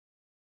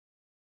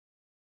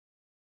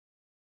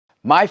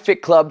My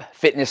Fit Club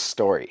fitness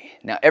story.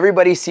 Now,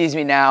 everybody sees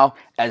me now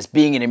as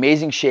being in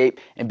amazing shape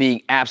and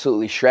being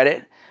absolutely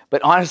shredded.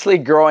 But honestly,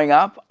 growing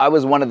up, I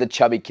was one of the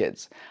chubby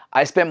kids.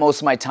 I spent most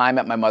of my time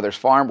at my mother's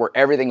farm where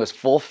everything was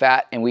full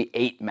fat and we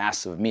ate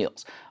massive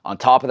meals. On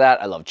top of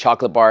that, I loved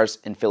chocolate bars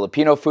and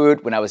Filipino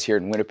food when I was here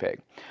in Winnipeg.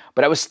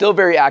 But I was still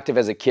very active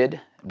as a kid,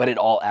 but it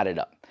all added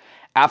up.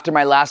 After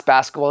my last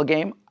basketball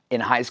game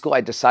in high school, I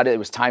decided it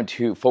was time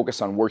to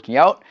focus on working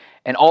out,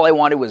 and all I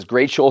wanted was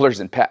great shoulders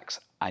and pecs.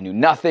 I knew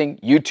nothing,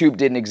 YouTube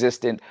didn't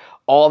exist, and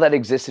all that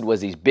existed was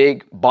these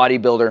big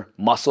bodybuilder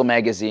muscle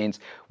magazines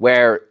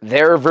where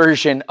their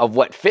version of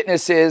what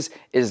fitness is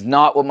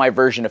not what my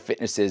version of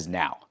fitness is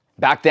now.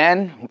 Back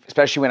then,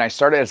 especially when I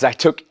started, I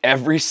took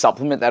every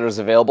supplement that was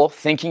available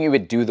thinking it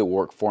would do the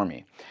work for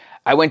me.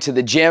 I went to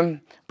the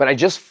gym, but I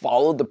just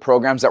followed the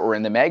programs that were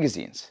in the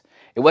magazines.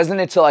 It wasn't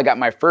until I got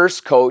my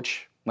first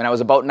coach when I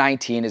was about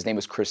 19, his name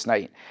was Chris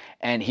Knight,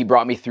 and he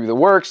brought me through the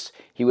works.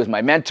 He was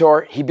my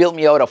mentor. He built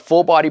me out a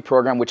full body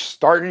program, which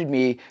started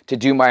me to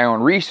do my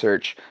own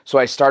research. So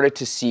I started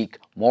to seek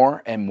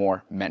more and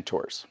more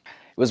mentors.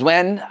 It was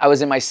when I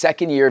was in my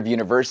second year of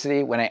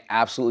university when I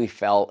absolutely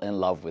fell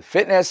in love with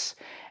fitness.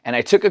 And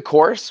I took a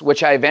course,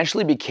 which I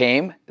eventually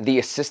became the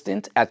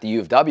assistant at the U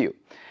of W.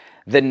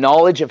 The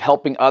knowledge of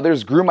helping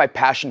others grew my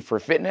passion for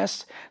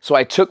fitness. So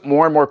I took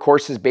more and more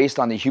courses based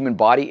on the human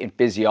body and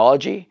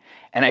physiology.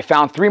 And I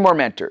found three more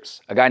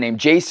mentors, a guy named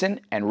Jason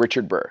and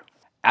Richard Burr.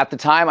 At the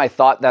time, I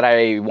thought that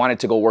I wanted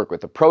to go work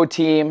with a pro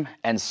team.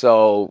 And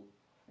so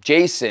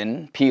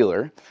Jason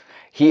Peeler,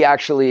 he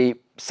actually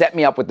set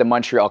me up with the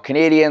Montreal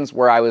Canadiens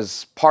where I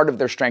was part of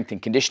their strength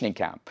and conditioning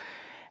camp.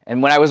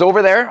 And when I was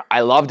over there, I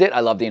loved it.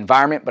 I loved the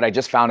environment, but I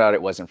just found out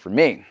it wasn't for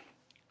me.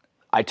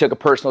 I took a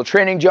personal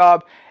training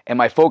job and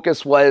my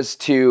focus was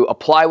to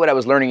apply what I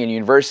was learning in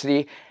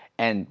university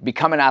and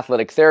become an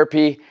athletic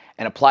therapy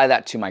and apply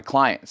that to my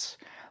clients.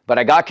 But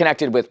I got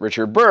connected with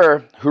Richard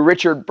Burr, who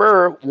Richard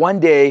Burr one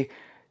day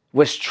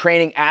was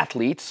training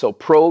athletes, so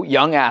pro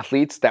young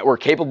athletes that were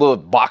capable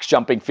of box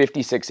jumping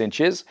 56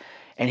 inches.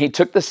 And he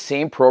took the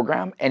same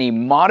program and he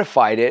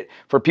modified it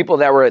for people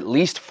that were at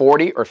least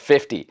 40 or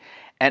 50.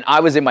 And I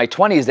was in my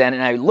 20s then,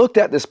 and I looked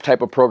at this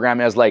type of program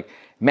and I was like,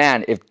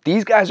 man, if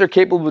these guys are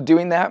capable of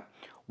doing that,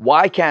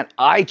 why can't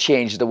I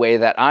change the way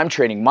that I'm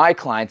training my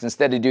clients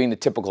instead of doing the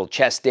typical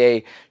chest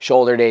day,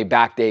 shoulder day,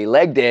 back day,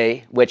 leg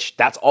day, which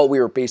that's all we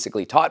were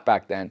basically taught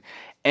back then,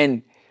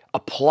 and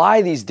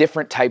apply these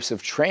different types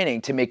of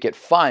training to make it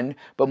fun,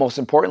 but most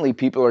importantly,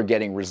 people are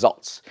getting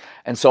results.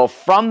 And so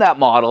from that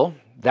model,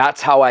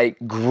 that's how I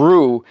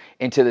grew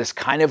into this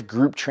kind of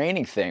group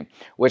training thing,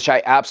 which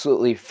I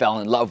absolutely fell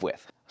in love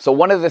with. So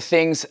one of the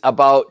things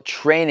about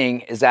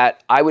training is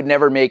that I would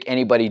never make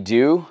anybody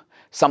do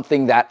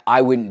something that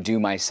I wouldn't do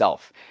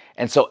myself.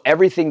 And so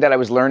everything that I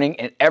was learning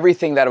and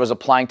everything that I was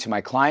applying to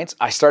my clients,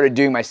 I started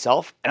doing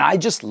myself, and I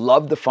just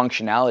loved the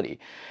functionality.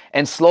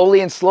 And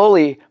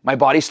slowly, my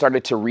body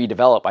started to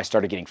redevelop. I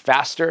started getting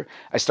faster.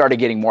 I started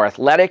getting more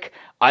athletic.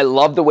 I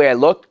loved the way I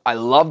looked. I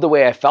loved the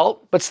way I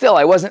felt, but still,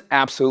 I wasn't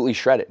absolutely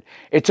shredded.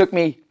 It took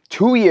me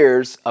 2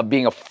 years of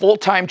being a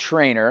full-time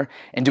trainer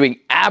and doing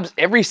abs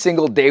every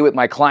single day with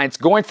my clients,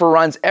 going for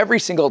runs every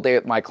single day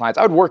with my clients.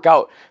 I would work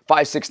out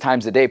 5-6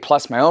 times a day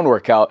plus my own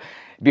workout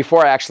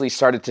before I actually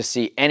started to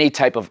see any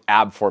type of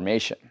ab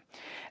formation.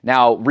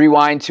 Now,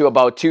 rewind to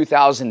about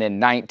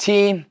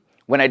 2019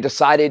 when I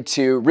decided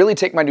to really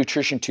take my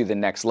nutrition to the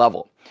next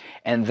level.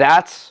 And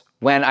that's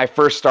when I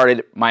first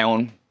started my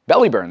own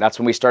belly burn. That's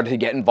when we started to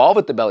get involved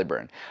with the belly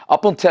burn.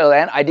 Up until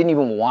then, I didn't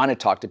even want to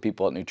talk to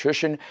people about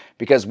nutrition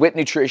because with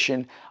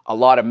nutrition, a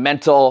lot of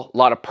mental, a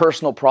lot of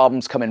personal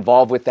problems come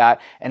involved with that.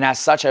 And as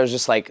such, I was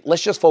just like,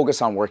 let's just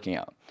focus on working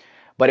out.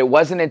 But it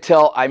wasn't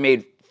until I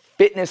made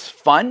fitness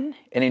fun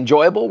and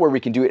enjoyable where we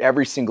can do it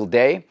every single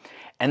day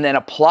and then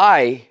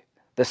apply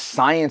the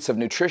science of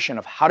nutrition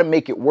of how to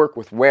make it work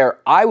with where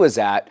I was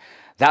at.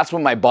 That's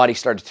when my body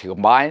started to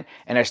combine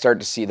and I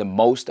started to see the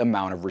most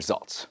amount of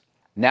results.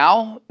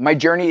 Now, my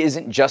journey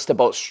isn't just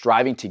about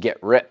striving to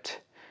get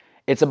ripped.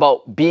 It's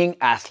about being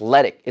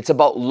athletic. It's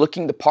about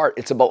looking the part.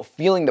 It's about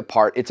feeling the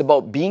part. It's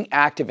about being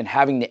active and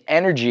having the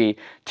energy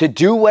to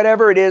do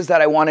whatever it is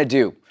that I want to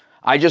do.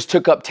 I just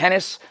took up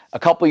tennis a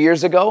couple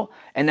years ago,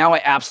 and now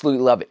I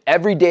absolutely love it.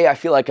 Every day I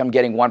feel like I'm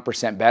getting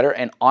 1% better,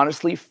 and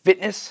honestly,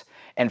 fitness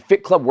and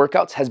Fit Club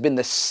workouts has been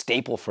the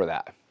staple for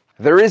that.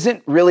 There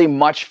isn't really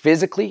much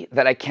physically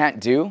that I can't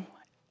do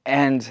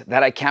and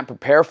that I can't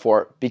prepare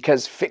for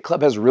because Fit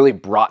Club has really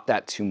brought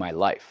that to my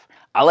life.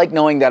 I like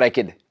knowing that I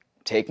could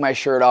take my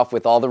shirt off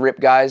with all the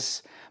ripped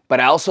guys, but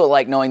I also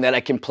like knowing that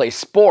I can play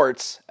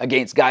sports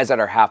against guys that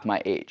are half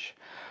my age.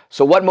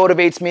 So what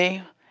motivates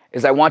me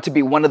is I want to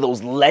be one of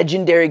those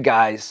legendary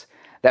guys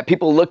that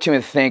people look to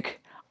and think,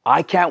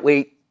 I can't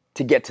wait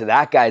to get to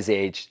that guy's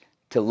age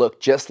to look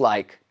just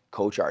like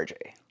Coach RJ.